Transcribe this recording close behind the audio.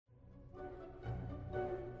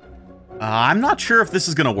I'm not sure if this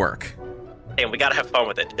is gonna work. And we gotta have fun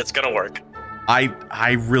with it. It's gonna work.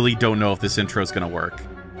 I really don't know if this intro is gonna work.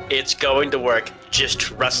 It's going to work. Just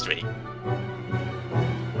trust me.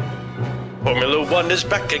 Formula One is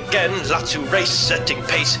back again, lots to race, setting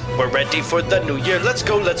pace. We're ready for the new year, let's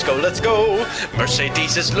go, let's go, let's go.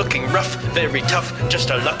 Mercedes is looking rough, very tough, just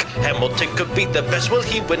a luck. Hamilton could be the best, will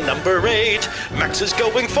he win number 8? Max is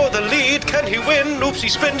going for the lead, can he win? Oopsie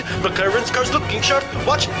spin, McLaren's car's looking sharp,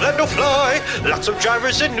 watch Lando fly. Lots of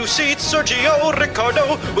drivers in new seats, Sergio,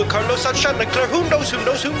 Ricardo, will Carlos outshine Leclerc, who knows, who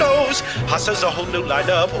knows, who knows? Haas has a whole new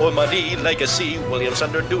lineup, Ormani, Legacy, Williams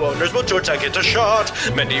under new owners, will Georgia get a shot?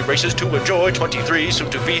 Many races to enjoy. 23, soon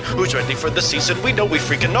to be, who's ready for the season? We know we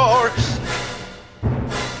freaking are.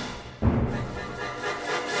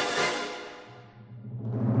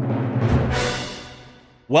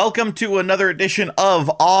 Welcome to another edition of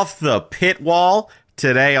Off the Pit Wall.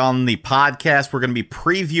 Today on the podcast, we're going to be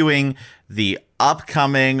previewing the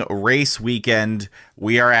upcoming race weekend.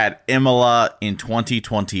 We are at Imola in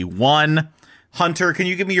 2021. Hunter, can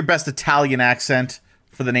you give me your best Italian accent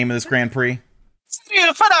for the name of this Grand Prix?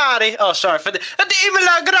 Ferrari. Oh, sorry, for the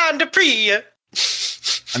Emilia Grand Prix.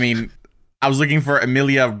 I mean, I was looking for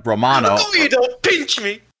Emilia Romagna. Don't pinch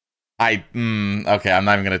me. Okay, I'm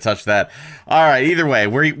not even going to touch that. All right, either way,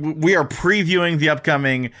 we are previewing the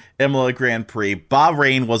upcoming Imola Grand Prix.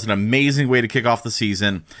 Bahrain was an amazing way to kick off the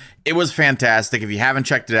season. It was fantastic. If you haven't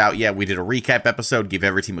checked it out yet, we did a recap episode, give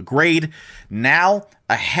every team a grade. Now,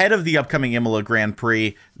 ahead of the upcoming Imola Grand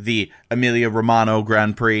Prix, the Emilia Romagna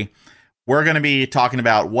Grand Prix, we're going to be talking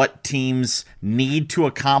about what teams need to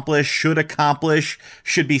accomplish,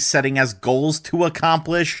 should be setting as goals to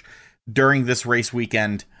accomplish during this race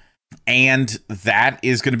weekend. And that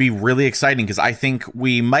is going to be really exciting because I think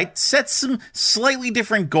we might set some slightly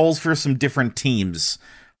different goals for some different teams.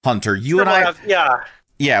 Hunter, you and I...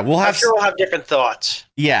 we'll have different thoughts.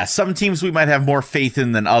 Yeah, some teams we might have more faith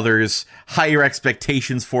in than others, higher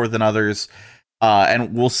expectations for than others,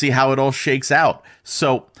 and we'll see how it all shakes out.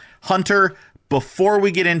 So... Hunter, before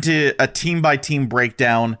we get into a team-by-team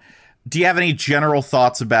breakdown, do you have any general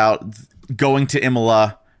thoughts about going to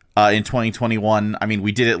Imola in 2021? I mean,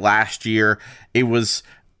 we did it last year. It was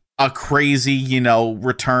a crazy,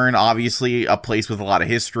 return. Obviously, a place with a lot of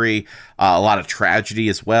history, a lot of tragedy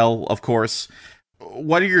as well, of course.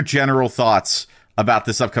 What are your general thoughts about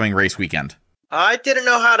this upcoming race weekend? I didn't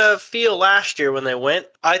know how to feel last year when they went.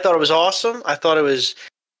 I thought it was awesome. I thought it was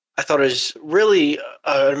really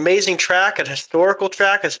an amazing track, an historical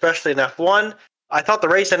track, especially in F1. I thought the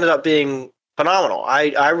race ended up being phenomenal.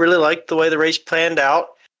 I really liked the way the race planned out.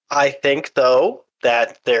 I think, though,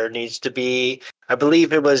 that there needs to be, I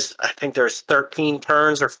think there's 13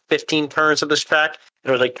 turns or 15 turns of this track.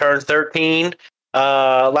 It was like turn 13.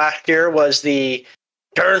 Last year was the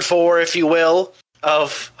turn 4, if you will,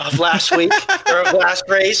 of last week, or of last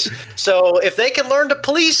race. So if they can learn to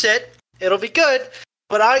police it, it'll be good.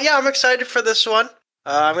 But I'm excited for this one.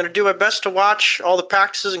 I'm going to do my best to watch all the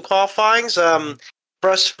practices and qualifyings.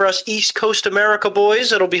 For us East Coast America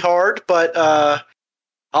boys, it'll be hard, but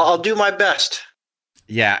I'll do my best.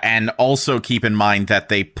 Yeah, and also keep in mind that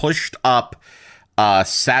they pushed up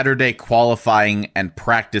Saturday qualifying and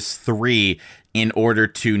practice 3 in order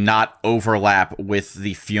to not overlap with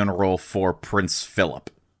the funeral for Prince Philip.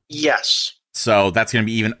 Yes. So that's going to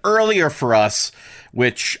be even earlier for us,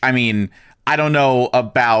 which, I mean... I don't know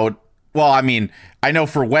about, I know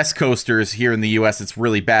for West Coasters here in the U.S. it's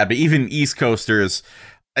really bad, but even East Coasters,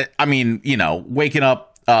 waking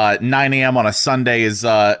up 9 a.m. on a Sunday is,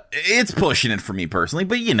 it's pushing it for me personally,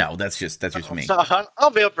 but that's just me. I'll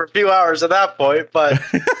be up for a few hours at that point, but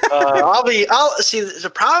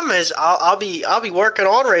the problem is I'll be working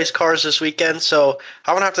on race cars this weekend, so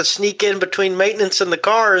I'm going to have to sneak in between maintenance and the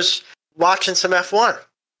cars watching some F1.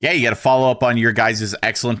 Yeah, you got to follow up on your guys'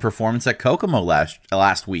 excellent performance at Kokomo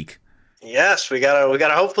last week. Yes, we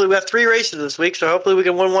gotta. Hopefully, we have 3 races this week, so hopefully we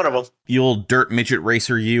can win one of them. You old dirt midget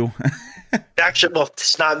racer, you. Actually,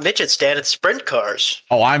 it's not midget, Stan. It's sprint cars.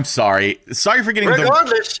 Oh, I'm sorry. Sorry for getting.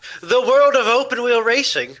 Regardless, the world of open wheel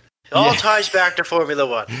racing all ties back to Formula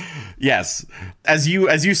One. Yes, as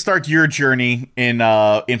you start your journey in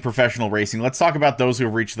professional racing, let's talk about those who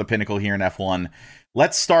have reached the pinnacle here in F1.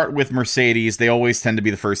 Let's start with Mercedes. They always tend to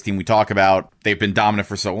be the first team we talk about. They've been dominant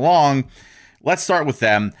for so long. Let's start with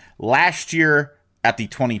them. Last year at the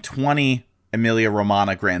 2020 Emilia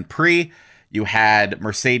Romagna Grand Prix, you had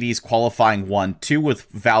Mercedes qualifying 1-2 with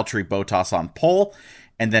Valtteri Bottas on pole.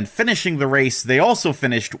 And then finishing the race, they also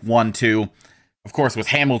finished 1-2, of course, with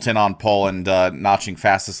Hamilton on pole and notching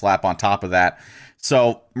fastest lap on top of that.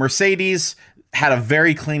 So Mercedes, had a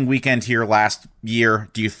very clean weekend here last year.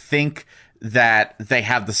 Do you think that they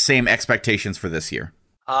have the same expectations for this year?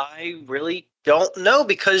 I really don't know,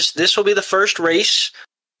 because this will be the first race.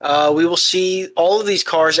 We will see all of these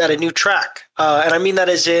cars at a new track. And I mean that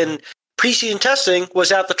as in preseason testing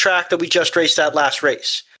was at the track that we just raced at last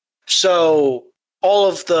race. So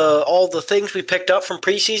all the things we picked up from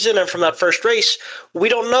preseason and from that first race, we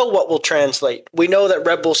don't know what will translate. We know that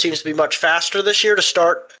Red Bull seems to be much faster this year to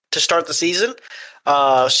start the season.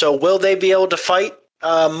 So will they be able to fight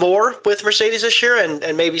more with Mercedes this year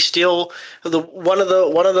and maybe steal one of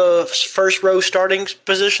the first row starting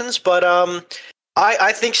positions? But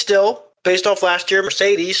I think still, based off last year,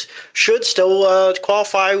 Mercedes should still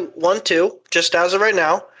qualify 1-2 just as of right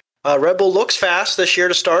now. Red Bull looks fast this year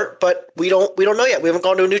to start, but we don't know yet. We haven't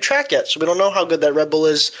gone to a new track yet, so we don't know how good that Red Bull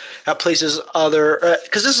is at places other.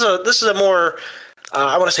 Because this is a more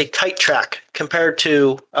I want to say tight track compared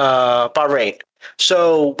to Bahrain.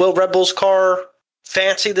 So will Red Bull's car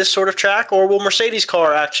fancy this sort of track, or will Mercedes'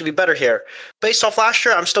 car actually be better here? Based off last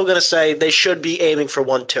year, I'm still going to say they should be aiming for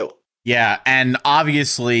 1-2. Yeah, and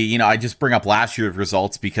obviously, I just bring up last year's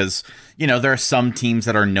results because, there are some teams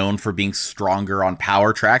that are known for being stronger on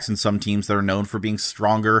power tracks and some teams that are known for being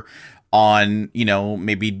stronger on,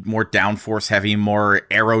 maybe more downforce heavy, more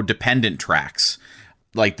aero-dependent tracks.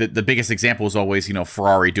 Like, the biggest example is always,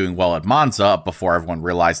 Ferrari doing well at Monza before everyone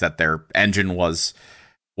realized that their engine was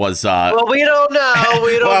well, we don't know.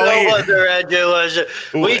 We don't know what their engine was.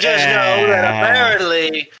 We just know that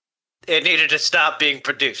apparently it needed to stop being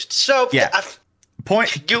produced. So yeah,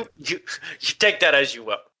 you take that as you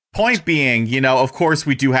will. Point being, of course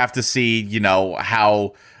we do have to see,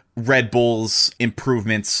 how Red Bull's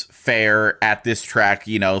improvements fare at this track.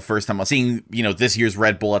 First time I'm seeing, this year's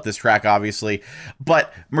Red Bull at this track, obviously.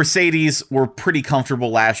 But Mercedes were pretty comfortable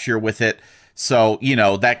last year with it. So,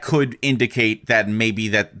 that could indicate that maybe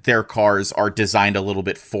that their cars are designed a little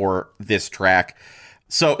bit for this track.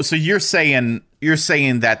 So you're saying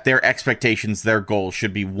that their expectations, their goal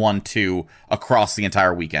should be 1-2 across the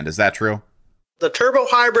entire weekend. Is that true? The turbo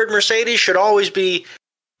hybrid Mercedes should always be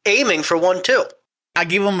aiming for 1-2. I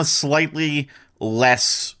give them a slightly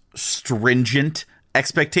less stringent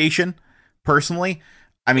expectation, personally.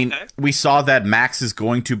 I mean, we saw that Max is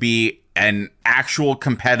going to be an actual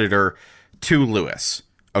competitor to Lewis,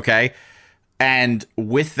 okay? And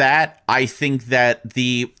with that, I think that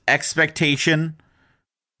the expectation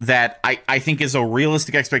that I think is a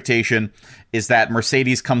realistic expectation is that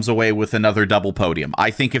Mercedes comes away with another double podium. I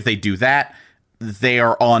think if they do that, they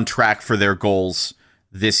are on track for their goals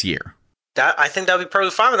this year. I think that would be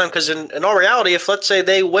perfectly fine with them, because in all reality, if let's say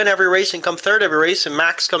they win every race and come third every race, and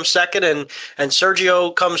Max comes second and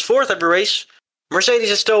Sergio comes fourth every race, Mercedes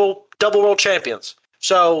is still double world champions.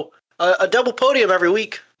 So a double podium every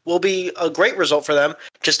week will be a great result for them.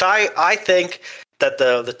 Just I think that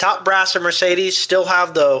the top brass of Mercedes still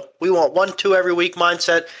have we want 1-2 every week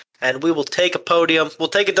mindset, and we will take a podium. We'll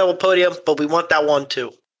take a double podium, but we want that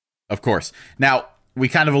 1-2. Of course. Now, we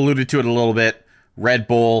kind of alluded to it a little bit. Red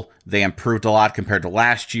Bull, they improved a lot compared to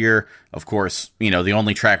last year. Of course, the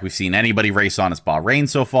only track we've seen anybody race on is Bahrain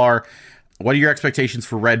so far. What are your expectations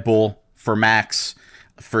for Red Bull, for Max,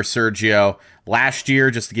 for Sergio? Last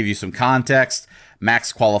year, just to give you some context,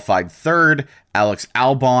 Max qualified third. Alex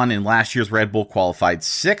Albon in last year's Red Bull qualified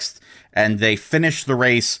sixth, and they finished the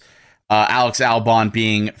race, Alex Albon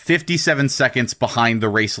being 57 seconds behind the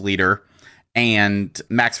race leader, and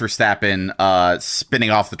Max Verstappen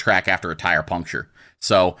spinning off the track after a tire puncture.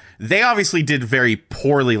 So they obviously did very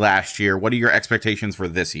poorly last year. What are your expectations for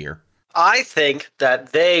this year? I think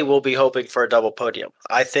that they will be hoping for a double podium.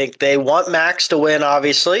 I think they want Max to win,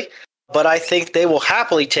 obviously, but I think they will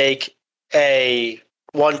happily take a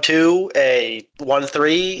 1-2, a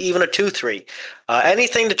 1-3, even a 2-3.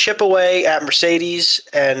 Anything to chip away at Mercedes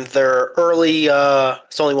and their early,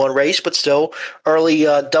 it's only one race, but still, early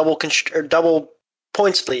double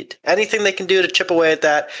points lead. Anything they can do to chip away at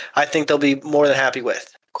that, I think they'll be more than happy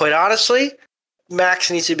with. Quite honestly,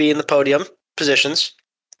 Max needs to be in the podium positions,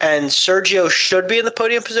 and Sergio should be in the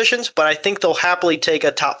podium positions, but I think they'll happily take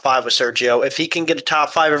a top 5 with Sergio. If he can get a top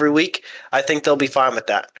 5 every week, I think they'll be fine with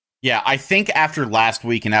that. Yeah, I think after last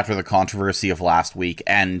week and after the controversy of last week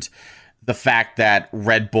and the fact that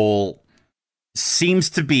Red Bull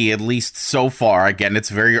seems to be, at least so far, again,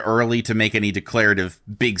 it's very early to make any declarative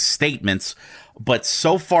big statements, but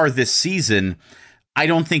so far this season, I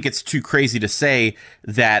don't think it's too crazy to say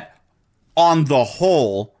that on the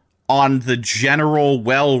whole, on the general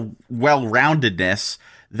well-roundedness,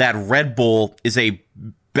 that Red Bull is a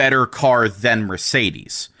better car than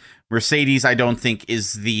Mercedes. Mercedes, I don't think,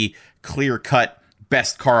 is the clear-cut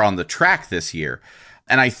best car on the track this year.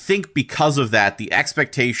 And I think because of that, the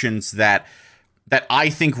expectations that I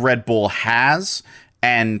think Red Bull has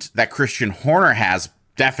and that Christian Horner has,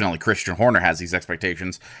 definitely Christian Horner has these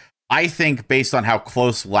expectations. I think based on how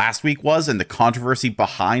close last week was and the controversy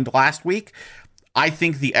behind last week, I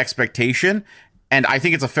think the expectation, and I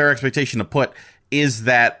think it's a fair expectation to put, is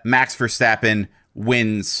that Max Verstappen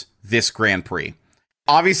wins this Grand Prix.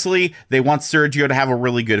 Obviously, they want Sergio to have a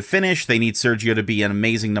really good finish. They need Sergio to be an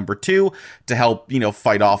amazing number 2 to help,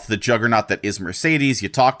 fight off the juggernaut that is Mercedes. You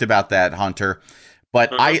talked about that, Hunter. But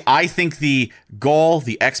I think the goal,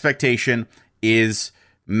 the expectation is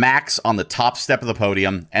Max on the top step of the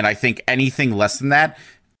podium. And I think anything less than that,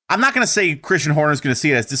 I'm not going to say Christian Horner is going to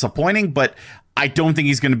see it as disappointing, but I don't think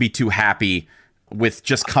he's going to be too happy with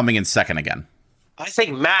just coming in second again. I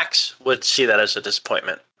think Max would see that as a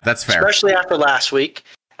disappointment. That's fair. Especially after last week.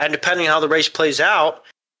 And depending on how the race plays out,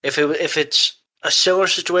 if it's a similar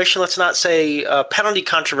situation, let's not say penalty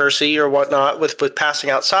controversy or whatnot with passing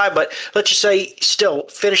outside, but let's just say still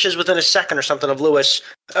finishes within a second or something of Lewis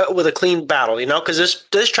with a clean battle, because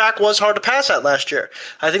this track was hard to pass at last year.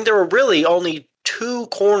 I think there were really only 2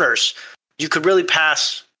 corners you could really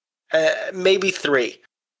pass, maybe 3.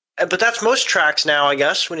 But that's most tracks now, I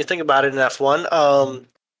guess, when you think about it in F1.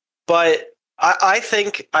 But I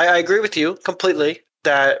think I agree with you completely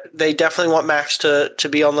that they definitely want Max to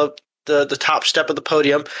be on the top step of the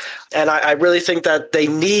podium. And I really think that they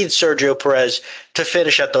need Sergio Perez to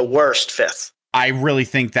finish at the worst 5th. I really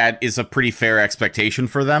think that is a pretty fair expectation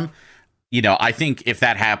for them. I think if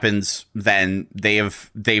that happens, then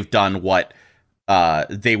they've done what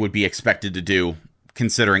they would be expected to do,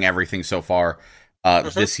 considering everything so far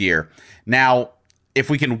this year. Now, if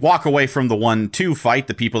we can walk away from the 1-2 fight,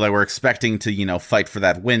 the people that were expecting to, fight for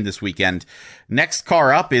that win this weekend, next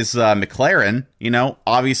car up is McLaren.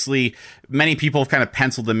 Obviously, many people have kind of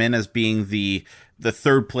penciled them in as being the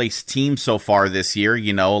third place team so far this year.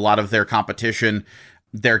 A lot of their competition,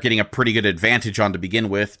 they're getting a pretty good advantage on to begin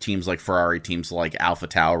with. Teams like Ferrari, teams like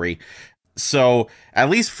AlphaTauri. So, at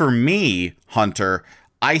least for me, Hunter,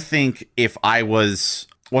 I think if I was,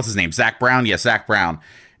 what's his name? Zach Brown? Yeah, Zach Brown.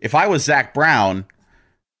 If I was Zach Brown,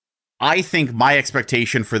 I think my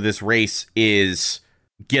expectation for this race is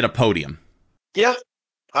get a podium. Yeah,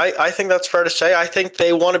 I think that's fair to say. I think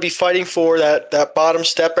they want to be fighting for that bottom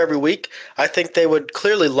step every week. I think they would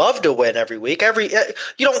clearly love to win every week.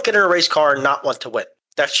 You don't get in a race car and not want to win.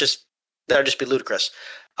 That'd just be ludicrous.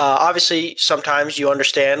 Obviously, sometimes you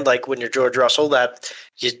understand, like when you're George Russell, that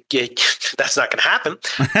that's not going to happen.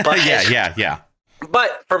 But, yeah.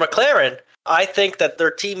 But for McLaren, I think that their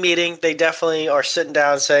team meeting, they definitely are sitting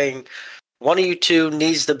down saying, one of you two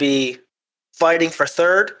needs to be fighting for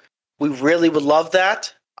third. We really would love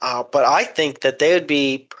that. But I think that they would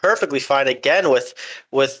be perfectly fine again with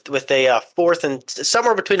a fourth and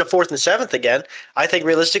somewhere between a 4th and 7th again. I think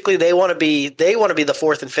realistically they want to be the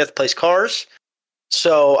 4th and 5th place cars.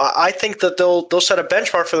 So I think that they'll set a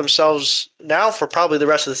benchmark for themselves now for probably the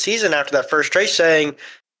rest of the season after that first race, saying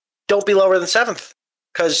don't be lower than 7th.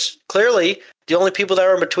 Because clearly, the only people that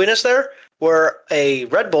were in between us there were a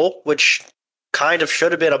Red Bull, which kind of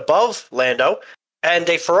should have been above Lando, and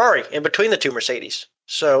a Ferrari in between the 2 Mercedes.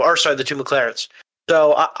 The 2 McLarens.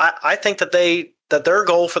 So I think that their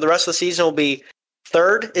goal for the rest of the season will be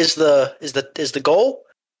 3rd is the goal,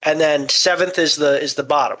 and then 7th is the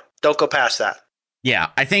bottom. Don't go past that. Yeah,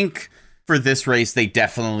 I think for this race, they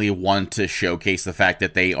definitely want to showcase the fact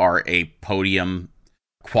that they are a podium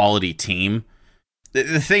quality team.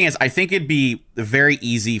 The thing is, I think it'd be very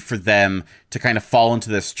easy for them to kind of fall into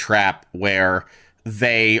this trap where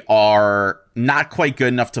they are not quite good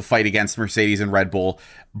enough to fight against Mercedes and Red Bull,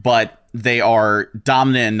 but they are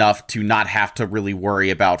dominant enough to not have to really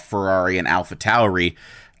worry about Ferrari and AlphaTauri.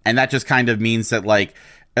 And that just kind of means that, like,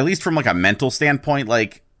 at least from like a mental standpoint,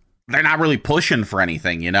 like, they're not really pushing for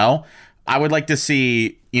anything, I would like to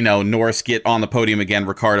see, Norris get on the podium again,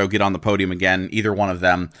 Ricciardo get on the podium again, either one of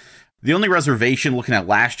them. The only reservation looking at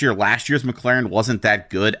last year's McLaren wasn't that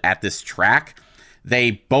good at this track.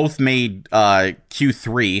 They both made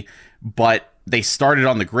Q3, but they started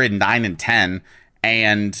on the grid 9 and 10,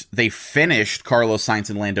 and they finished Carlos Sainz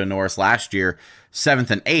and Lando Norris last year 7th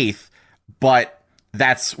and 8th, but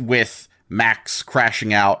that's with Max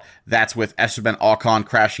crashing out, that's with Esteban Ocon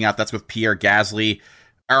crashing out, that's with Pierre Gasly.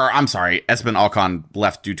 Esteban Ocon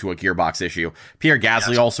left due to a gearbox issue. Pierre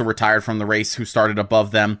Gasly also retired from the race, who started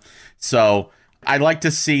above them. So I'd like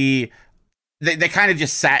to see... They kind of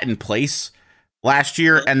just sat in place last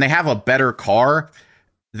year, and they have a better car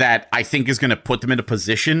that I think is going to put them in a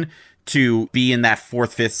position to be in that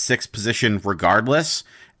 4th, 5th, 6th position regardless.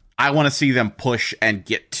 I want to see them push and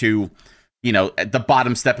get to, at the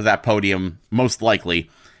bottom step of that podium, most likely.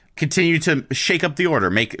 Continue to shake up the order,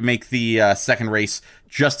 make the second race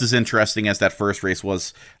just as interesting as that first race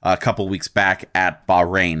was a couple weeks back at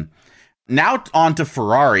Bahrain. Now on to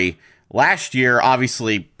Ferrari. Last year,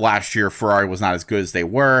 Ferrari was not as good as they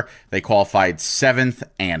were. They qualified 7th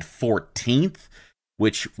and 14th,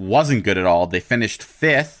 which wasn't good at all. They finished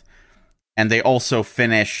 5th, and they also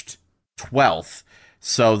finished 12th.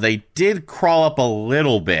 So they did crawl up a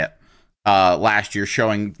little bit last year,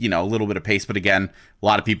 showing, a little bit of pace. But again, a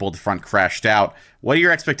lot of people at the front crashed out. What are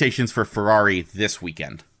your expectations for Ferrari this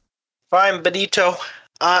weekend? Fine, Benito.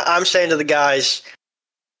 I'm saying to the guys,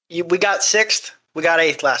 we got 6th. We got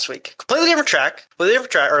 8th last week. Completely different track.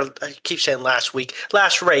 Or I keep saying last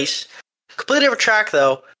race. Completely different track,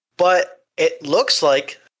 though. But it looks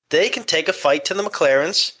like they can take a fight to the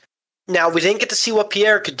McLarens. Now, we didn't get to see what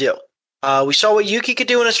Pierre could do. We saw what Yuki could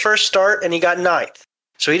do in his first start, and he got 9th.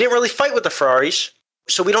 So he didn't really fight with the Ferraris.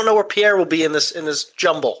 So we don't know where Pierre will be in this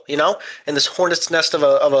jumble, in this hornet's nest of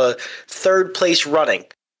a third place running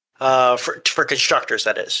for constructors,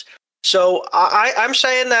 that is. So I'm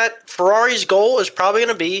saying that Ferrari's goal is probably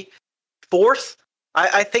going to be 4th.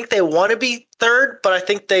 I think they want to be 3rd, but I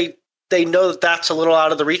think they know that that's a little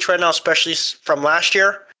out of the reach right now, especially from last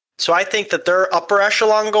year. So I think that their upper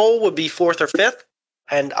echelon goal would be 4th or 5th.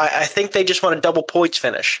 And I think they just want a double points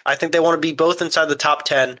finish. I think they want to be both inside the top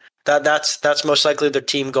 10. That's most likely their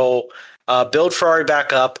team goal. Build Ferrari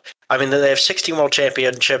back up. I mean, they have 16 world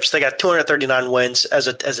championships. They got 239 wins as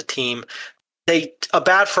a team. A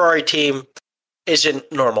bad Ferrari team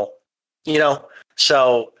isn't normal,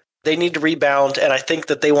 So they need to rebound, and I think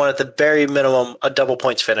that they want at the very minimum a double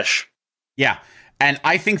points finish. Yeah. And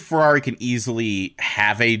I think Ferrari can easily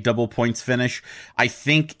have a double points finish. I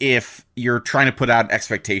think if you're trying to put out an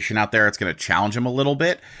expectation out there, it's going to challenge them a little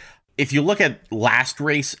bit. If you look at last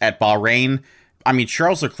race at Bahrain, I mean,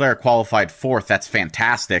 Charles Leclerc qualified 4th. That's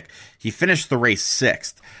fantastic. He finished the race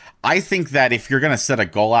 6th. I think that if you're going to set a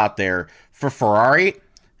goal out there for Ferrari,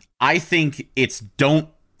 I think it's don't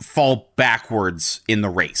fall backwards in the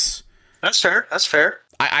race. That's fair.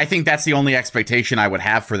 I think that's the only expectation I would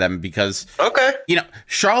have for them because, okay,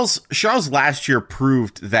 Charles last year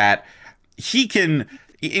proved that he can,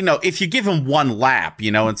 if you give him one lap,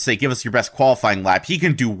 and say, give us your best qualifying lap, he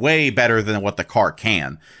can do way better than what the car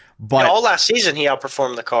can. But all last season, he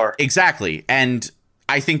outperformed the car. Exactly. And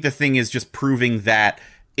I think the thing is just proving that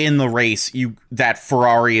in the race, that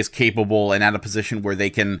Ferrari is capable and at a position where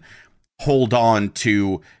they can hold on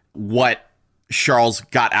to what Charles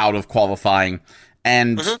got out of qualifying.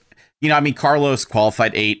 And, Carlos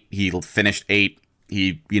qualified 8th. He finished 8th.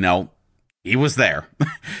 He was there.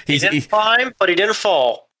 He didn't climb, but he didn't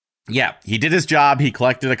fall. Yeah, he did his job. He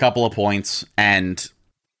collected a couple of points. And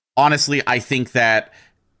honestly, I think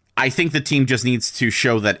the team just needs to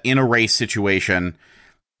show that in a race situation,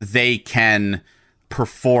 they can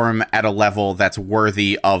perform at a level that's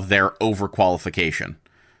worthy of their overqualification,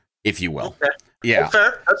 if you will. Okay. Yeah.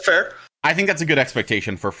 That's fair. I think that's a good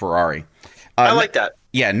expectation for Ferrari. I like that.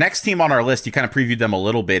 Yeah, next team on our list, you kind of previewed them a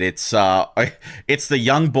little bit. It's the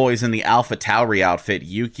young boys in the AlphaTauri outfit,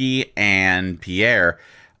 Yuki and Pierre.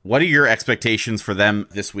 What are your expectations for them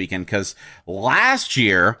this weekend? Because last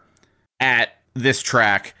year at this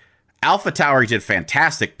track, AlphaTauri did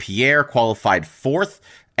fantastic. Pierre qualified 4th,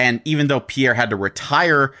 and even though Pierre had to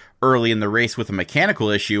retire early in the race with a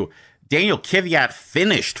mechanical issue, Daniel Kvyat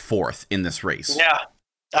finished 4th in this race. Yeah.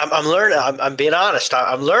 I'm learning. I'm being honest.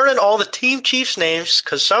 I'm learning all the team chiefs' names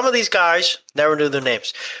because some of these guys never knew their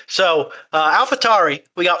names. So, AlphaTauri,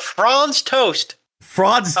 we got Franz Toast.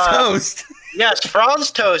 Franz Toast. Yes,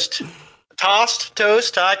 Franz Toast.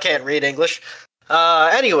 Toast. I can't read English.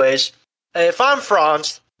 Anyways, if I'm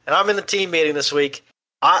Franz and I'm in the team meeting this week,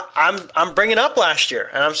 I'm bringing up last year,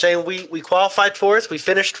 and I'm saying we qualified 4th. We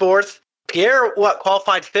finished 4th. Pierre,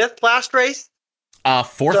 qualified 5th last race?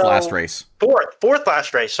 4th last race. Fourth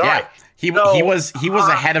last race. Sorry. Yeah, he was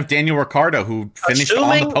ahead of Daniel Ricciardo, who finished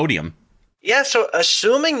on the podium. Yeah, so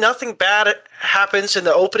assuming nothing bad happens in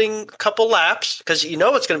the opening couple laps, because it's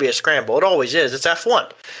going to be a scramble. It always is. It's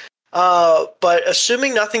F1. But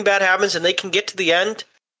assuming nothing bad happens and they can get to the end,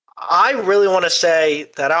 I really want to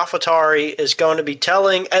say that AlphaTauri is going to be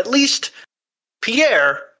telling at least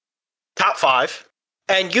Pierre top 5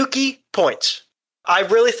 and Yuki points. I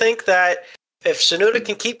really think that if Tsunoda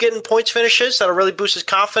can keep getting points finishes, that'll really boost his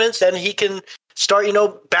confidence. Then he can start,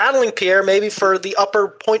 battling Pierre maybe for the upper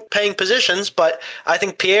point-paying positions. But I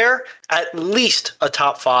think Pierre at least a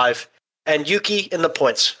top 5 and Yuki in the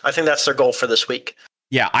points. I think that's their goal for this week.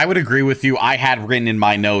 Yeah, I would agree with you. I had written in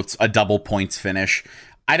my notes a double points finish.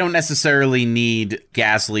 I don't necessarily need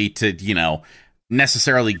Gasly to,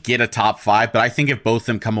 necessarily get a top 5, but I think if both of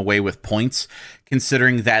them come away with points,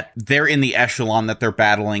 considering that they're in the echelon that they're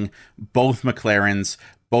battling, both McLarens,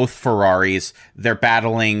 both Ferraris, they're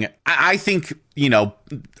battling. I think,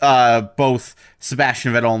 both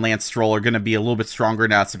Sebastian Vettel and Lance Stroll are going to be a little bit stronger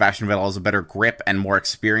now that Sebastian Vettel has a better grip and more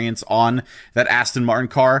experience on that Aston Martin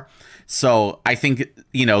car. So I think,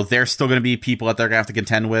 there's still going to be people that they're going to have to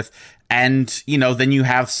contend with. And, then you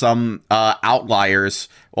have some outliers,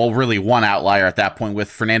 well, really one outlier at that point with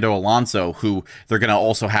Fernando Alonso, who they're going to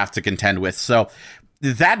also have to contend with. So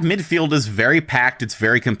that midfield is very packed. It's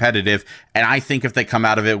very competitive. And I think if they come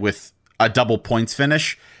out of it with a double points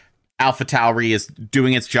finish, AlphaTauri is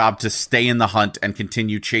doing its job to stay in the hunt and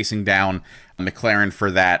continue chasing down McLaren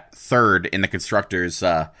for that third in the constructors'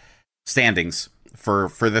 standings for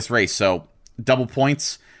this race. So double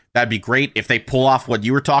points, that'd be great. If they pull off what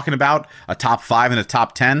you were talking about, a top 5 and a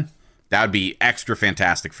top 10, that would be extra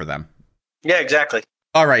fantastic for them. Yeah, exactly.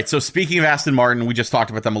 All right, so speaking of Aston Martin, we just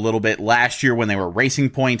talked about them a little bit. Last year when they were Racing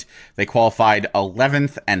Point, they qualified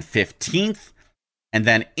 11th and 15th. And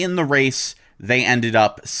then in the race, they ended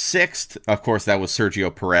up 6th. Of course, that was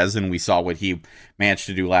Sergio Perez, and we saw what he managed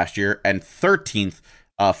to do last year. And 13th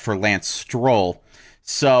for Lance Stroll.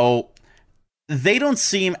 So they don't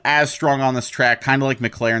seem as strong on this track, kind of like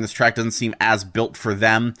McLaren. This track doesn't seem as built for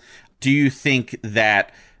them. Do you think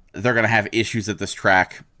that they're going to have issues at this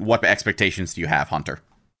track? What expectations do you have, Hunter?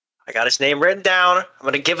 I got his name written down. I'm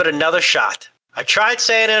going to give it another shot. I tried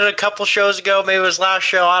saying it a couple shows ago. Maybe it was last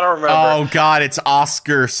show. I don't remember. Oh, God, it's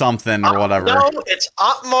Oscar something or whatever. No, it's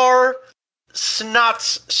Otmar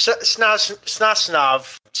Snot.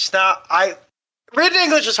 Written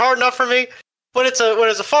English is hard enough for me. When it's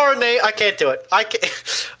a foreign name, I can't do it. I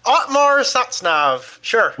can't. Otmar Satsnov.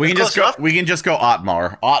 Sure. We can just go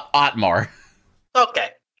Otmar. Otmar. Okay.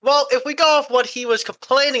 Well, if we go off what he was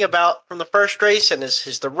complaining about from the first race and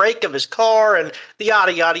the rake of his car and the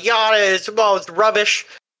yada yada yada, it's rubbish.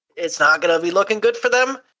 It's not going to be looking good for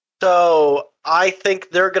them. So I think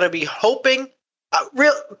they're going to be hoping.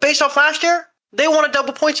 Based off last year, they want a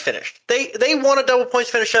double points finish. They want a double points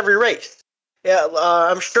finish every race. Yeah,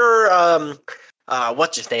 I'm sure.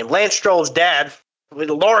 What's his name? Lance Stroll's dad,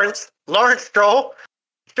 Lawrence Stroll.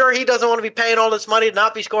 Sure, he doesn't want to be paying all this money to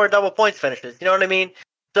not be scoring double points finishes. You know what I mean?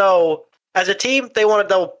 So as a team, they want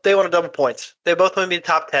double points. They both want to be the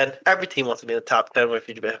top 10. Every team wants to be in the top 10. If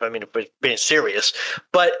we're being serious,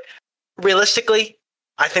 but realistically,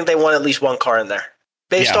 I think they want at least one car in there.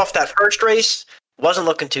 Based off that first race, wasn't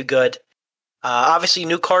looking too good. Obviously,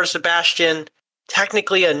 new car to Sebastian.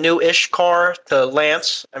 Technically a new-ish car to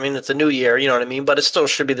Lance. I mean, it's a new year, you know what I mean? But it still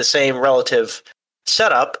should be the same relative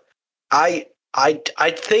setup. I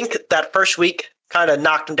think that first week kind of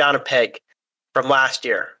knocked them down a peg from last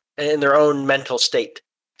year in their own mental state.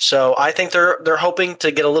 So I think they're hoping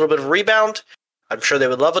to get a little bit of a rebound. I'm sure they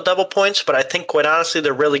would love a double points, but I think quite honestly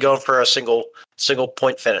they're really going for a single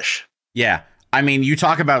point finish. Yeah. I mean, you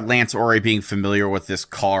talk about Lance already being familiar with this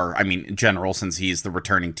car. I mean, in general, since he's the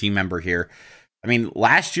returning team member here. I mean,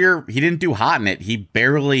 last year, he didn't do hot in it. He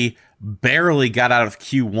barely got out of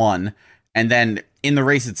Q1. And then in the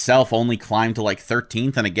race itself, only climbed to like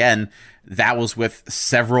 13th. And again, that was with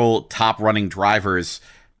several top running drivers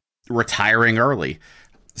retiring early.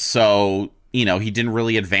 So, he didn't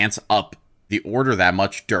really advance up the order that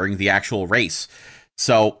much during the actual race.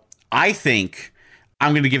 So I think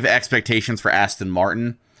I'm going to give expectations for Aston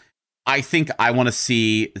Martin. I think I want to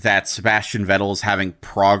see that Sebastian Vettel is having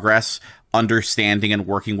progress, understanding and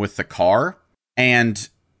working with the car. And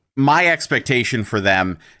my expectation for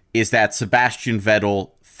them is that Sebastian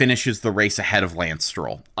Vettel finishes the race ahead of Lance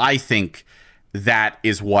Stroll. I think that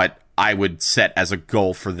is what I would set as a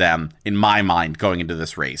goal for them in my mind going into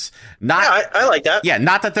this race. I like that. Yeah,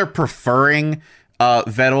 not that they're preferring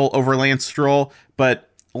Vettel over Lance Stroll, but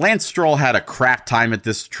Lance Stroll had a crap time at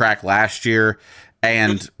this track last year.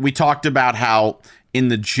 And we talked about how in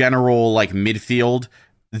the general midfield,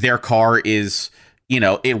 their car is,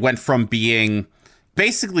 it went from being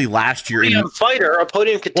basically last year a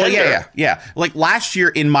podium contender. Well, yeah. Like last year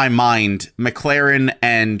in my mind, McLaren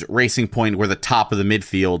and Racing Point were the top of the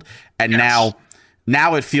midfield. And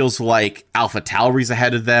now it feels like AlphaTauri's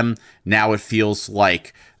ahead of them. Now it feels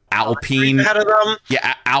like Alpine ahead of them.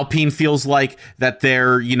 Yeah, Alpine feels like that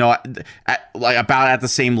they're, about at the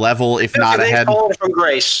same level, if not ahead. They've fallen from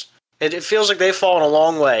grace. It feels like they've fallen a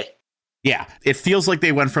long way. Yeah, it feels like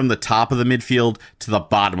they went from the top of the midfield to the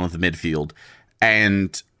bottom of the midfield.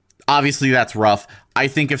 And obviously that's rough. I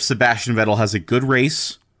think if Sebastian Vettel has a good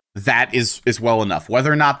race, that is well enough.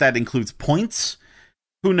 Whether or not that includes points,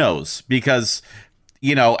 who knows? Because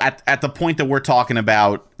at the point that we're talking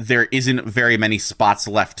about, there isn't very many spots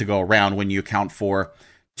left to go around when you account for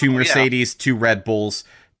two Mercedes, two Red Bulls,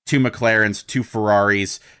 two McLarens, two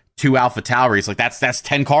Ferraris, two Alpha Tauris. Like that's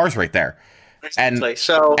 10 cars right there. Exactly.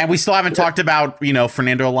 And we still haven't talked about,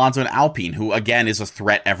 Fernando Alonso and Alpine, who again is a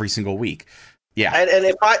threat every single week. Yeah. And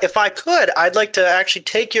if I could, I'd like to actually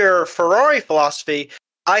take your Ferrari philosophy.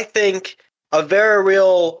 I think a very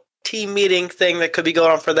real team meeting thing that could be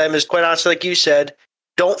going on for them is, quite honestly, like you said,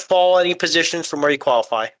 don't fall any positions from where you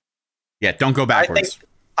qualify. Yeah, don't go backwards.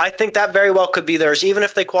 I think that very well could be theirs, even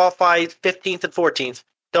if they qualify 15th and 14th.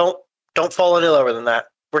 Don't fall any lower than that.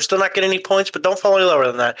 We're still not getting any points, but don't fall any lower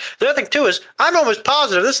than that. The other thing, too, is I'm almost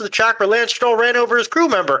positive this is the track where Lance Stroll ran over his crew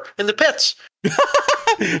member in the pits.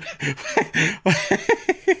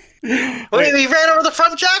 Wait, he ran over the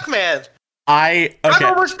front jack man. I'm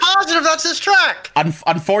almost positive that's his track.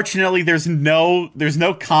 Unfortunately, there's no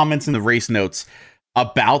comments in the race notes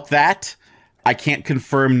about that. I can't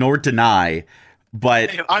confirm nor deny,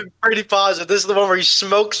 but I'm pretty positive this is the one where he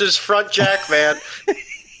smokes his front jack man.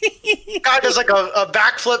 Guy does like a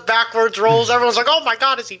backflip backwards rolls. Everyone's like, "Oh my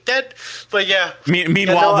god, is he dead?" But yeah.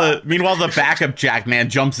 Meanwhile, the backup jack man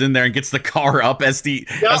jumps in there and gets the car up as the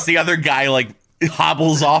other guy like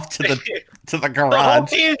hobbles off to the garage.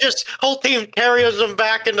 The whole team carries them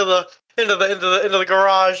back into the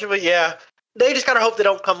garage. But yeah, they just gotta hope they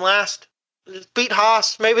don't come last. Just beat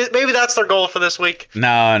Haas. Maybe that's their goal for this week.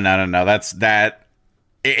 No. That's that.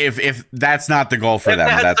 If that's not the goal for them,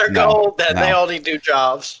 that's their goal. Then they all need new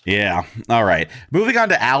jobs. Yeah. All right. Moving on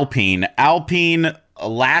to Alpine. Alpine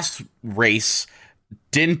last race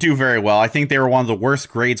didn't do very well. I think they were one of the worst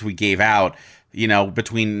grades we gave out.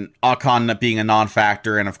 Between Ocon being a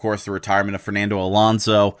non-factor and of course the retirement of Fernando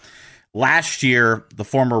Alonso. Last year, the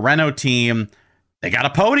former Renault team, they got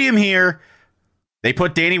a podium here. They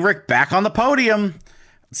put Danny Rick back on the podium.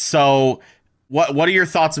 So, what are your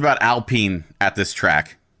thoughts about Alpine at this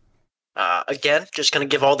track? Again, just going to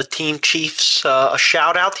give all the team chiefs a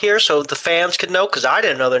shout out here so the fans could know, because I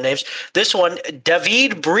didn't know their names. This one,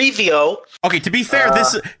 David Brivio. Okay, to be fair,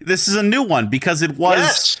 this is a new one because it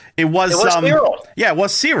was Cyril. Yeah, it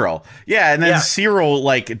was Cyril. Yeah, and then Cyril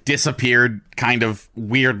disappeared kind of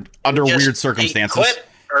weird under weird circumstances. He quit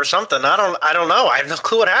or something. I don't know. I have no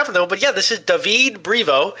clue what happened though. But yeah, this is David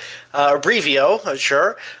Brivio,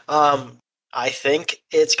 sure. I think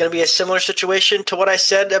it's going to be a similar situation to what I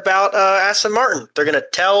said about Aston Martin. They're going to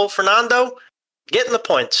tell Fernando, get in the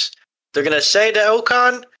points. They're going to say to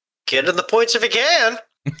Ocon, get in the points if you can.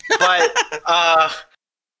 But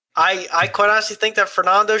I quite honestly think that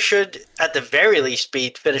Fernando should, at the very least,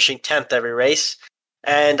 be finishing 10th every race.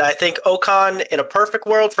 And I think Ocon, in a perfect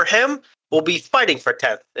world for him, will be fighting for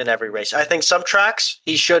 10th in every race. I think some tracks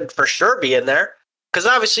he should for sure be in there. Because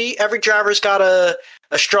obviously every driver's got a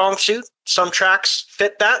strong suit. Some tracks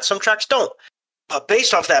fit that, some tracks don't. But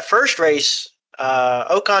based off that first race,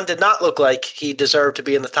 Ocon did not look like he deserved to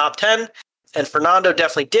be in the top 10. And Fernando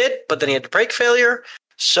definitely did, but then he had the brake failure.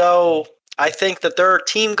 So I think that their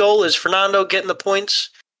team goal is Fernando getting the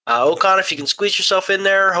points. Ocon, if you can squeeze yourself in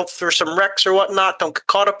there, hope for some wrecks or whatnot, don't get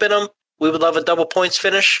caught up in them. We would love a double points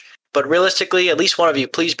finish. But realistically, at least one of you,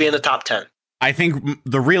 please be in the top 10. I think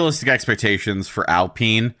the realistic expectations for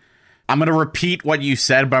Alpine, I'm going to repeat what you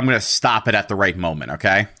said, but I'm going to stop it at the right moment,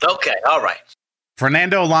 okay? Okay, all right.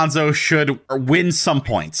 Fernando Alonso should win some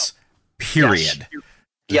points, period.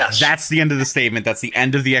 Yes. That's the end of the statement. That's the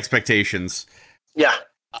end of the expectations. Yeah.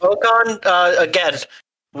 Ocon, again,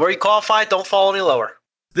 where you qualify, don't fall any lower.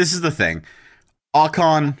 This is the thing.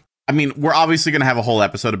 Ocon, I mean, we're obviously going to have a whole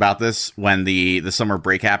episode about this when the summer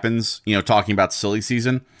break happens, talking about silly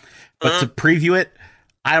season. But to preview it,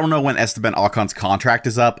 I don't know when Esteban Ocon's contract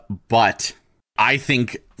is up, but I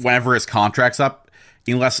think whenever his contract's up,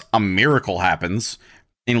 unless a miracle happens,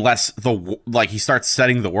 unless he starts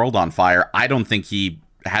setting the world on fire, I don't think he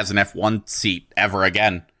has an F1 seat ever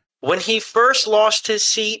again. When he first lost his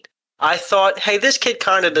seat, I thought, hey, this kid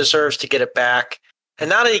kind of deserves to get it back. And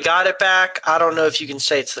now that he got it back, I don't know if you can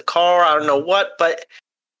say it's the car, I don't know what, but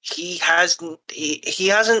he hasn't,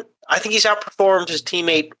 I think he's outperformed his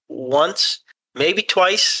teammate once, maybe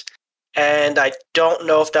twice, and I don't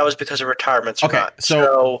know if that was because of retirements or not.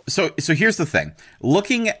 So here's the thing.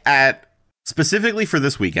 Looking at, specifically for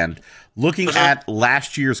this weekend, looking at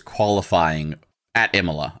last year's qualifying at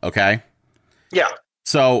Imola, okay? Yeah.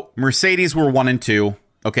 So Mercedes were 1 and 2,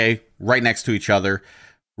 okay, right next to each other.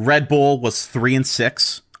 Red Bull was 3 and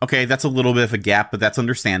 6. Okay, that's a little bit of a gap, but that's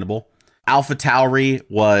understandable. Alpha Tauri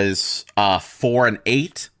was 4 and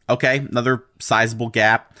 8. Okay, another sizable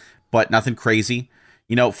gap, but nothing crazy.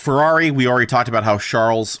 Ferrari, we already talked about how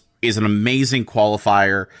Charles is an amazing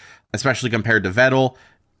qualifier, especially compared to Vettel.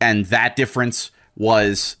 And that difference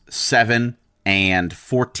was 7 and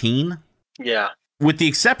 14. Yeah. With the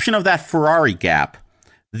exception of that Ferrari gap,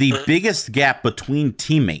 the biggest gap between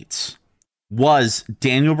teammates was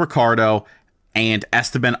Daniel Ricciardo and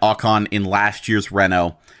Esteban Ocon in last year's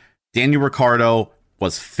Renault. Daniel Ricciardo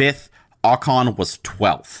was 5th, Ocon was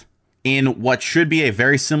 12th. In what should be a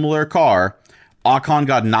very similar car, Ocon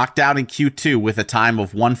got knocked out in Q2 with a time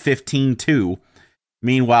of 1:15.2.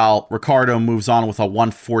 Meanwhile, Ricciardo moves on with a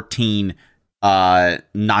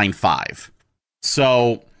 1:14.95.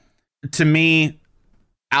 So, to me,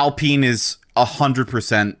 Alpine is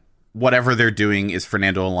 100%. Whatever they're doing is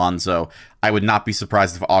Fernando Alonso. I would not be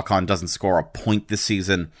surprised if Ocon doesn't score a point this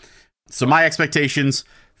season. So my expectations,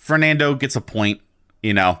 Fernando gets a point,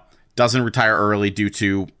 doesn't retire early due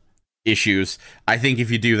to issues. I think if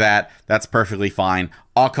you do that, that's perfectly fine.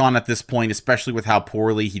 Ocon at this point, especially with how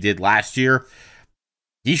poorly he did last year,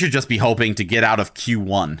 he should just be hoping to get out of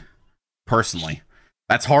Q1, personally.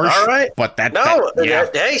 That's harsh, all right. But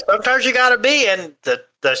hey, sometimes you gotta be, and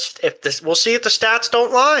we'll see if the stats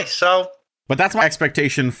don't lie. So, but that's my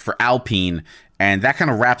expectation for Alpine, and that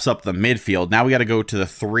kind of wraps up the midfield. Now we got to go to the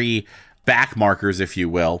 3 back markers, if you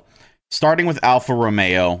will. Starting with Alfa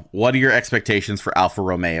Romeo, what are your expectations for Alfa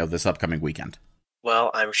Romeo this upcoming weekend?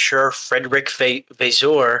 Well, I'm sure Frederick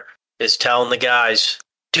Vasseur is telling the guys,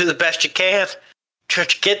 do the best you can.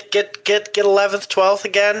 Get 11th, 12th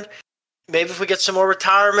again. Maybe if we get some more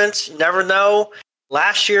retirements, you never know.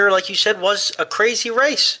 Last year, like you said, was a crazy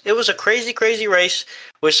race. It was a crazy, crazy race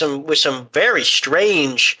with some very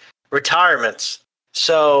strange retirements.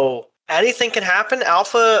 So anything can happen.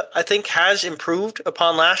 Alpha, I think, has improved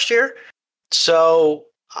upon last year. So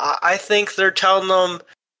I think they're telling them,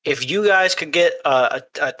 if you guys could get a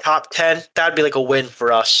top 10, that'd be like a win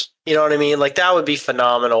for us. You know what I mean? Like, that would be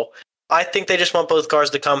phenomenal. I think they just want both cars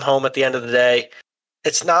to come home at the end of the day.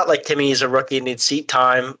 It's not like Timmy is a rookie and needs seat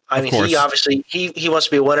time. I mean, he obviously he wants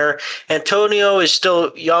to be a winner. Antonio is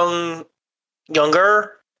still younger.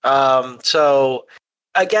 So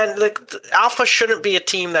again, like, Alpha shouldn't be a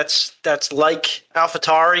team that's like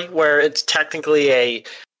AlphaTauri, where it's technically a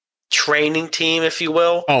training team, if you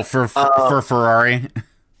will. Oh, for Ferrari.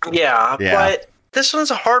 Yeah, but this one's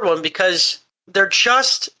a hard one because they're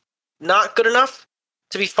just not good enough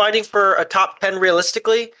to be fighting for a top 10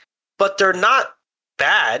 realistically, but they're not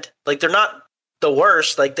bad. Like, they're not the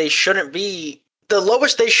worst. Like, they shouldn't be. The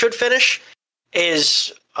lowest they should finish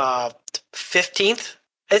is 15th.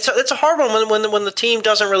 It's a hard one when the team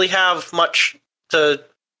doesn't really have much to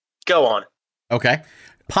go on. Okay.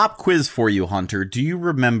 Pop quiz for you, Hunter. Do you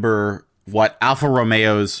remember what Alfa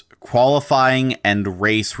Romeo's qualifying and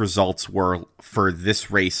race results were for this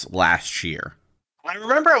race last year? I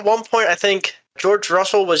remember at one point, I think George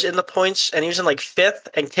Russell was in the points, and he was in like 5th,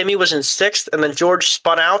 and Timmy was in 6th, and then George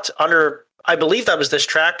spun out under, I believe that was this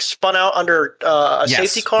track, spun out under a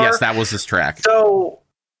safety car. Yes, that was this track.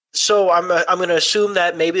 So I'm going to assume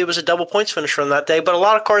that maybe it was a double points finish from that day, but a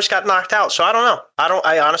lot of cars got knocked out, so I don't know.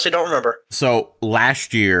 I honestly don't remember. So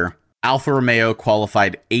last year, Alfa Romeo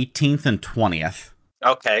qualified 18th and 20th.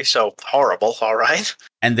 Okay, so horrible, all right.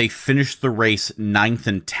 And they finished the race 9th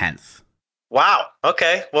and 10th. Wow.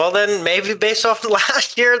 Okay. Well, then maybe based off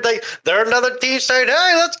last year, they're another team saying,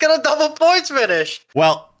 hey, let's get a double points finish.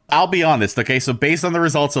 Well, I'll be honest. Okay, so based on the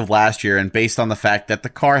results of last year and based on the fact that the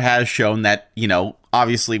car has shown that,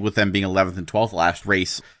 obviously with them being 11th and 12th last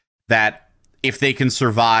race, that if they can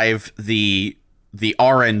survive the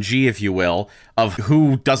RNG, if you will, of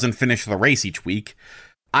who doesn't finish the race each week,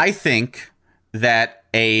 I think that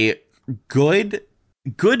a good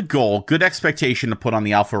goal, good expectation to put on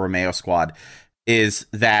the Alfa Romeo squad is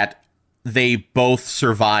that they both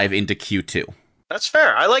survive into Q2. That's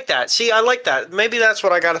fair. I like that. See, I like that. Maybe that's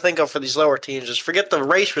what I got to think of for these lower teams, is forget the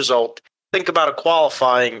race result. Think about a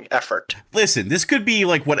qualifying effort. Listen, this could be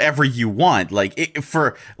like whatever you want. Like,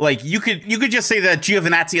 you could just say that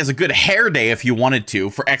Giovinazzi has a good hair day if you wanted to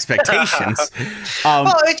for expectations.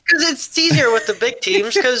 Well, it's easier with the big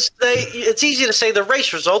teams because it's easy to say the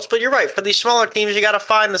race results, but you're right. For these smaller teams, you got to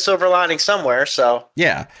find the silver lining somewhere. So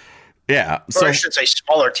yeah. Or I should say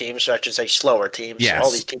smaller teams. So I should say slower teams. Yes.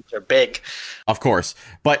 All these teams are big, of course.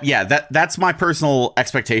 But yeah, that's my personal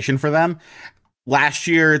expectation for them. Last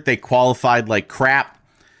year, they qualified like crap.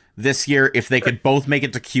 This year, if they could both make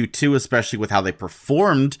it to Q2, especially with how they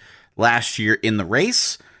performed last year in the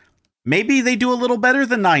race, maybe they do a little better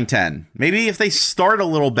than 9-10. Maybe if they start a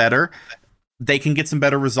little better, they can get some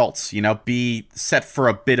better results, be set for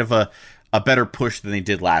a bit of a a better push than they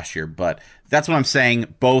did last year. But that's what I'm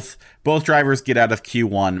saying. Both drivers get out of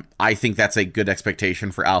Q1. I think that's a good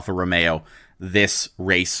expectation for Alfa Romeo this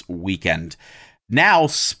race weekend. Now,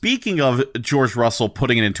 speaking of George Russell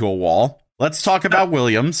putting it into a wall, let's talk about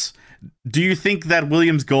Williams. Do you think that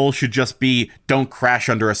Williams' goal should just be don't crash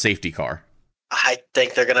under a safety car? I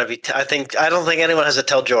think they're going to be. I don't think anyone has to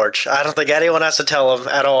tell George. I don't think anyone has to tell him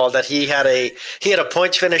at all that he had a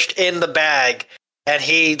points finished in the bag, and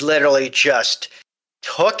he literally just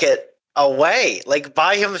took it away like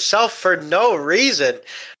by himself for no reason.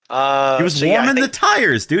 He was warming the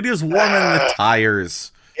tires, dude. He was warming the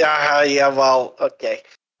tires. Yeah. Well, okay.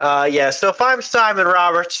 So if I'm Simon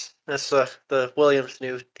Roberts, that's the Williams'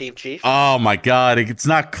 new team chief. Oh my God! It's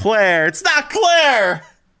not Claire. It's not Claire.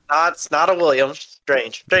 It's not a Williams.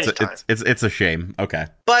 Strange time. It's a shame. Okay.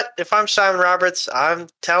 But if I'm Simon Roberts, I'm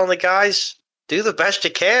telling the guys, do the best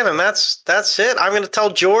you can, and that's it. I'm going to tell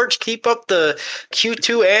George, keep up the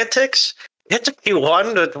Q2 antics. Get to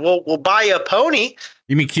Q1. We'll buy you a pony.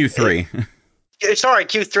 You mean Q3? Sorry,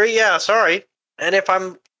 Q3. Yeah, sorry. And if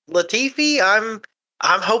I'm Latifi, I'm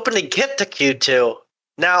hoping to get to Q2.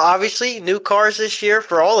 Now, obviously, new cars this year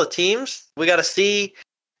for all the teams. We got to see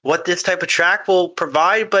what this type of track will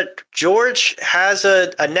provide, but George has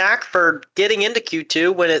a knack for getting into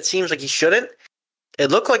Q2 when it seems like he shouldn't. It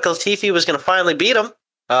looked like Latifi was going to finally beat him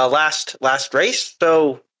last race,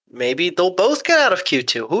 so maybe they'll both get out of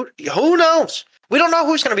Q2. Who knows? We don't know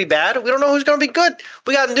who's going to be bad. We don't know who's going to be good.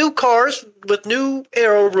 We got new cars with new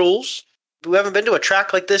aero rules. We haven't been to a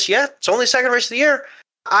track like this yet. It's only second race of the year.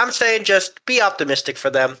 I'm saying just be optimistic for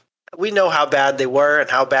them. We know how bad they were and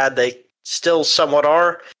how bad they still somewhat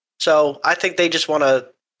are. So I think they just want to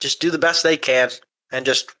just do the best they can and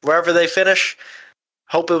just wherever they finish,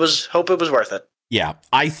 hope it was worth it. Yeah,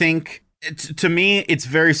 I think to me, it's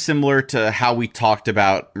very similar to how we talked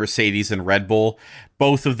about Mercedes and Red Bull.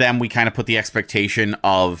 Both of them, we kind of put the expectation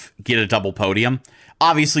of get a double podium.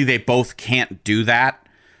 Obviously, they both can't do that.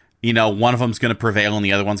 You know, one of them's going to prevail and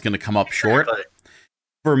the other one's going to come up short.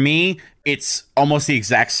 For me, it's almost the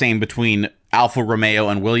exact same between Alfa Romeo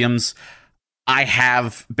and Williams. I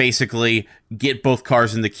have basically get both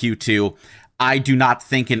cars in the Q2. I do not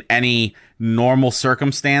think in any normal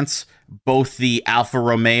circumstance, both the Alfa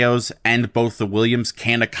Romeos and both the Williams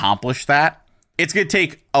can accomplish that. It's going to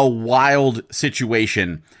take a wild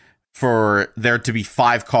situation for there to be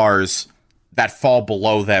 5 cars that fall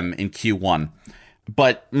below them in Q1.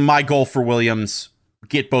 But my goal for Williams,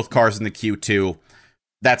 get both cars in the Q2.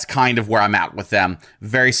 That's kind of where I'm at with them.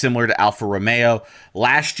 Very similar to Alfa Romeo.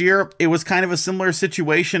 Last year, it was kind of a similar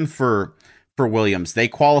situation for Williams. They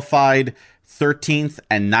qualified 13th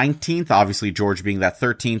and 19th, obviously George being that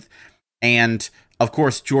 13th. And, of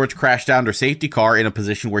course, George crashed down their safety car in a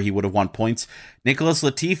position where he would have won points. Nicholas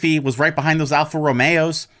Latifi was right behind those Alfa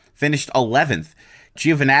Romeos, finished 11th.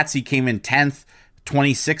 Giovinazzi came in 10th,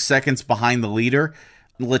 26 seconds behind the leader.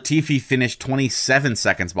 Latifi finished 27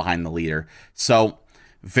 seconds behind the leader. So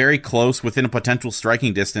very close, within a potential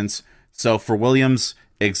striking distance. So for Williams,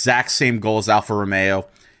 exact same goal as Alfa Romeo.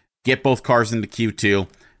 Get both cars into Q2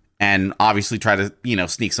 and obviously try to,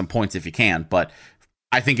 sneak some points if you can. But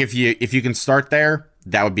I think if you can start there,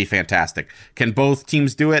 that would be fantastic. Can both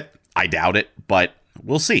teams do it? I doubt it, but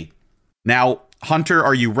we'll see. Now, Hunter,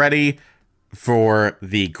 are you ready for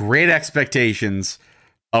the great expectations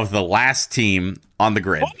of the last team on the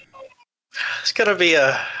grid? It's going to be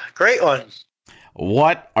a great one.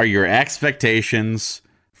 What are your expectations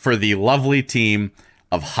for the lovely team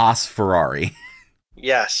of Haas Ferrari?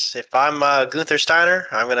 Yes, if I'm Gunther Steiner,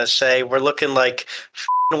 I'm going to say we're looking like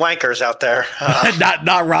wankers out there.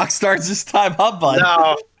 Not rock stars this time, huh, bud?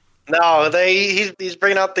 No, he's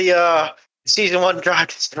bringing out the season 1 Drive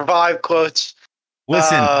to Survive quotes.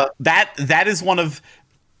 Listen, that is one of...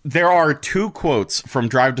 There are 2 quotes from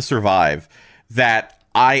Drive to Survive that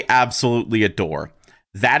I absolutely adore.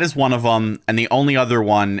 That is one of them, and the only other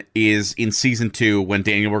one is in season 2 when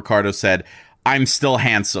Daniel Ricciardo said, "I'm still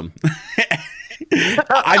handsome."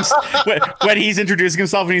 When he's introducing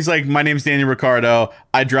himself and he's like, "My name's Daniel Ricciardo,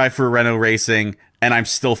 I drive for Renault Racing, and I'm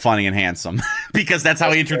still funny and handsome," because that's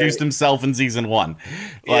how he introduced himself in season 1.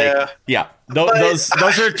 Yeah.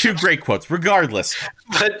 Those are 2 great quotes, regardless.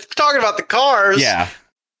 But talking about the cars, yeah,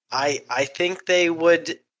 I think they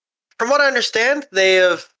would. From what I understand, they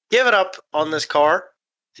have given up on this car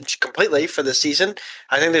completely for this season.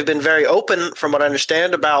 I think they've been very open, from what I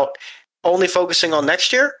understand, about only focusing on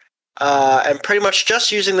next year and pretty much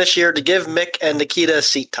just using this year to give Mick and Nikita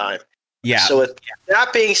seat time. Yeah. So with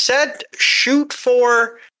that being said, shoot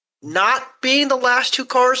for not being the last 2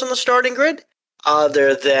 cars on the starting grid.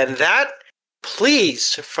 Other than that,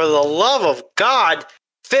 please, for the love of God,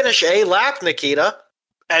 finish a lap, Nikita.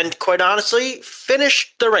 And quite honestly,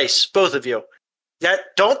 finish the race, both of you.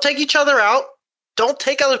 Don't take each other out. Don't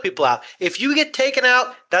take other people out. If you get taken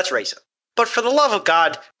out, that's racing. But for the love of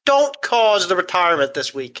God, don't cause the retirement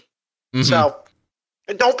this week. Mm-hmm. So,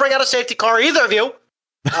 don't bring out a safety car, either of you.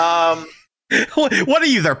 What are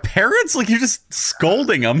you, their parents? Like, you're just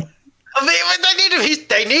scolding them. I mean,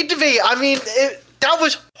 they need to be. I mean, that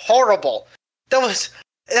was horrible. That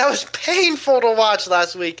was painful to watch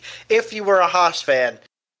last week if you were a Haas fan.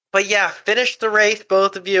 But yeah, finish the race,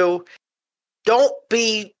 both of you. Don't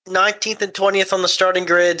be 19th and 20th on the starting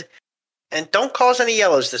grid, and don't cause any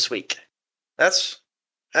yellows this week. That's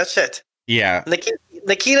it. Yeah.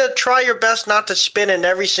 Nikita, try your best not to spin in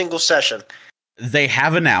every single session. They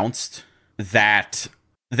have announced that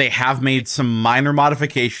they have made some minor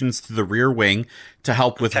modifications to the rear wing to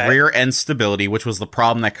help with rear end stability, which was the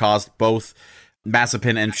problem that caused both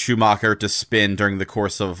Mazepin and Schumacher to spin during the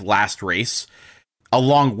course of last race.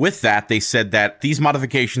 Along with that, they said that these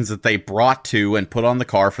modifications that they brought to and put on the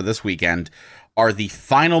car for this weekend are the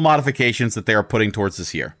final modifications that they are putting towards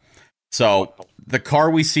this year. So the car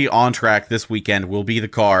we see on track this weekend will be the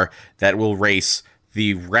car that will race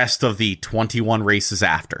the rest of the 21 races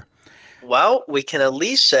after. Well, we can at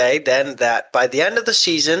least say then that by the end of the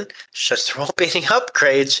season, since there won't be any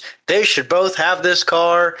upgrades, they should both have this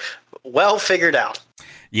car well figured out.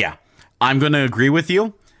 Yeah, I'm going to agree with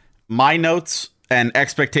you. My notes and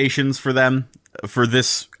expectations for them for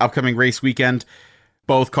this upcoming race weekend,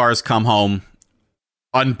 both cars come home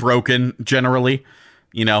unbroken generally.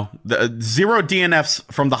 You know, the zero DNFs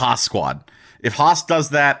from the Haas squad. If Haas does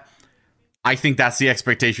that, I think that's the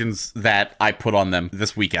expectations that I put on them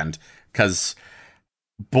this weekend. Because,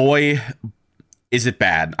 boy, is it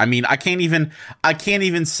bad. I mean, I can't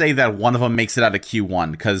even say that one of them makes it out of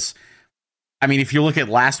Q1. Because, I mean, if you look at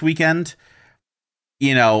last weekend,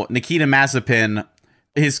 you know, Nikita Mazepin,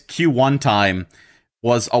 his Q1 time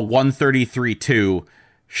was a 1:33.2.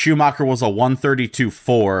 Schumacher was a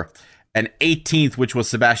 1:32.4. And 18th, which was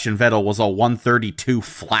Sebastian Vettel, was a 1:32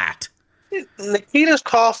 flat. Nikita's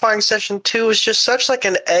qualifying session 2 was just such like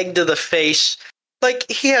an egg to the face. Like,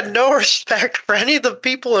 he had no respect for any of the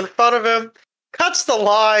people in front of him, cuts the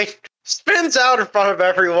line, spins out in front of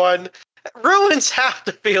everyone, ruins half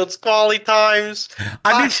the field's quality times.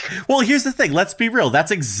 I mean, well, here's the thing. Let's be real.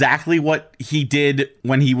 That's exactly what he did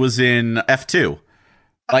when he was in F2.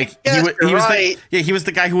 Like, yes, he was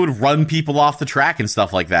the guy who would run people off the track and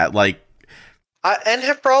stuff like that. Like, and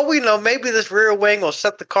for all we know, maybe this rear wing will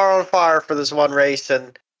set the car on fire for this one race,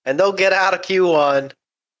 and they'll get out of Q1.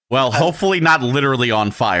 Well, hopefully not literally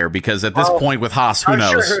on fire, because at this point with Haas, who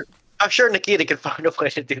knows? I'm sure Nikita can find a way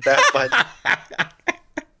to do that. But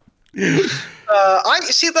I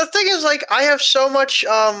see. The thing is, like, I have so much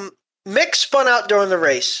Mick spun out during the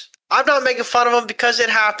race. I'm not making fun of him because it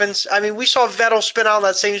happens. I mean, we saw Vettel spin out on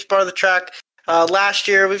that same part of the track last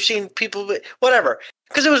year. We've seen people, whatever,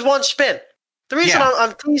 because it was one spin. The reason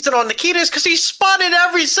I'm teasing on Nikita is because he's spun in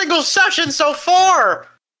every single session so far.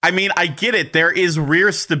 I mean, I get it. There is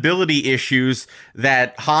rear stability issues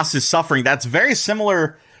that Haas is suffering. That's very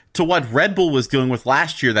similar to what Red Bull was dealing with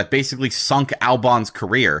last year that basically sunk Albon's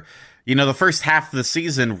career. You know, the first half of the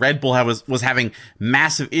season, Red Bull was having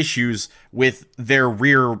massive issues with their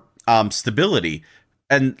rear stability.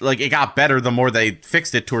 And, like, it got better the more they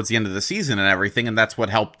fixed it towards the end of the season and everything. And that's what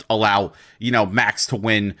helped allow, you know, Max to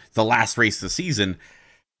win the last race of the season.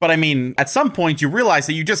 But, I mean, at some point, you realize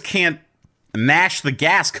that you just can't mash the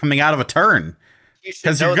gas coming out of a turn. You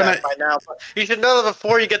should know that by now. You should know that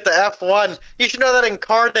before you get to F1. You should know that in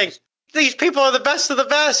karting. These people are the best of the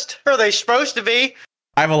best. Or are they supposed to be?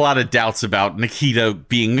 I have a lot of doubts about Nikita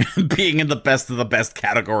being in the best of the best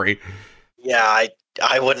category. Yeah,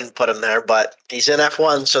 I wouldn't put him there, but he's in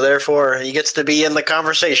F1, so therefore he gets to be in the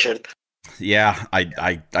conversation. Yeah,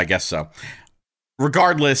 I guess so.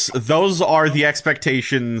 Regardless, those are the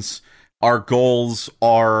expectations, our goals,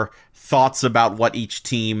 our thoughts about what each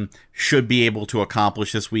team should be able to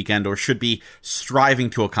accomplish this weekend or should be striving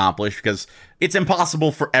to accomplish, because it's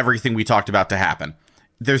impossible for everything we talked about to happen.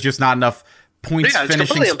 There's just not enough points finishing. It's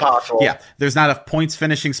completely impossible. Yeah, there's not enough points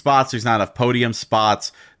finishing spots. There's not enough podium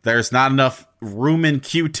spots. There's not enough room in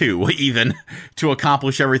Q2 even to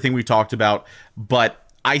accomplish everything we talked about. But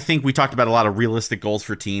I think we talked about a lot of realistic goals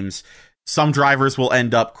for teams. Some drivers will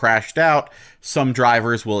end up crashed out. Some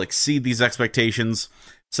drivers will exceed these expectations.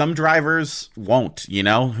 Some drivers won't, you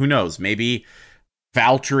know? Who knows? Maybe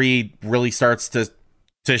Valtteri really starts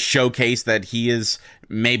to showcase that he is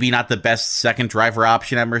maybe not the best second driver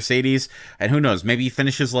option at Mercedes. And who knows? Maybe he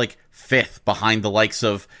finishes like 5th behind the likes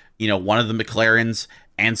of, one of the McLarens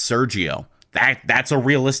and Sergio. That's a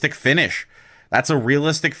realistic finish. That's a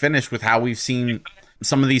realistic finish with how we've seen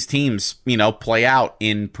some of these teams, play out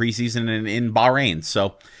in preseason and in Bahrain.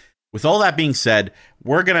 So with all that being said,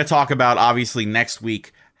 we're going to talk about, obviously, next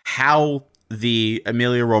week how the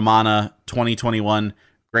Emilia Romagna 2021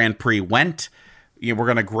 Grand Prix went. We're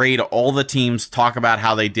going to grade all the teams, talk about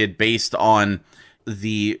how they did based on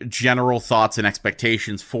the general thoughts and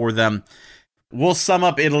expectations for them. We'll sum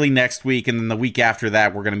up Italy next week, and then the week after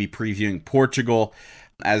that, we're going to be previewing Portugal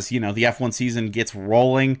as, the F1 season gets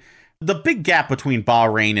rolling. The big gap between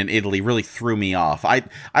Bahrain and Italy really threw me off. I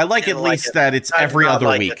like at least that it's every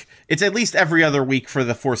other week. It's at least every other week for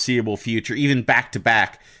the foreseeable future, even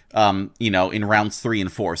back-to-back, in rounds 3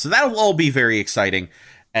 and 4. So that'll all be very exciting,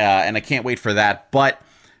 and I can't wait for that. But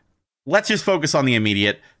let's just focus on the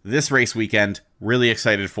immediate. This race weekend, really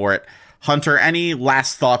excited for it. Hunter, any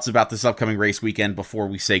last thoughts about this upcoming race weekend before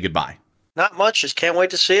we say goodbye? Not much. Just can't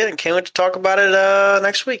wait to see it and can't wait to talk about it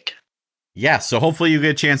next week. Yeah, so hopefully you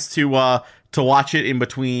get a chance to watch it in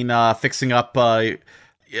between fixing up a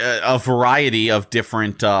variety of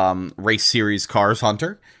different race series cars,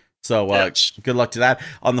 Hunter. So Good luck to that.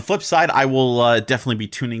 On the flip side, I will definitely be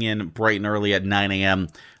tuning in bright and early at 9 a.m.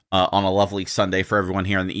 On a lovely Sunday for everyone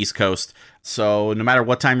here on the East Coast. So no matter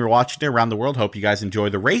what time you're watching it around the world, hope you guys enjoy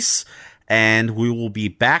the race. And we will be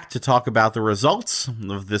back to talk about the results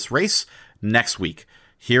of this race next week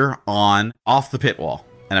here on Off the Pitwall,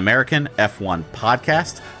 an American F1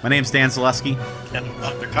 podcast. My name's Dan Zalewski. And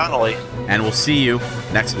Dr. Connelly. And we'll see you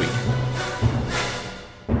next week.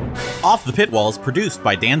 Off the Pitwall is produced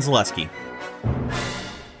by Dan Zalewski,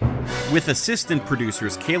 with assistant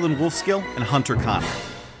producers Calen Wolfskill and Hunter Connelly.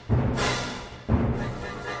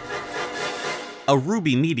 A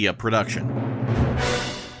Ruby Media production.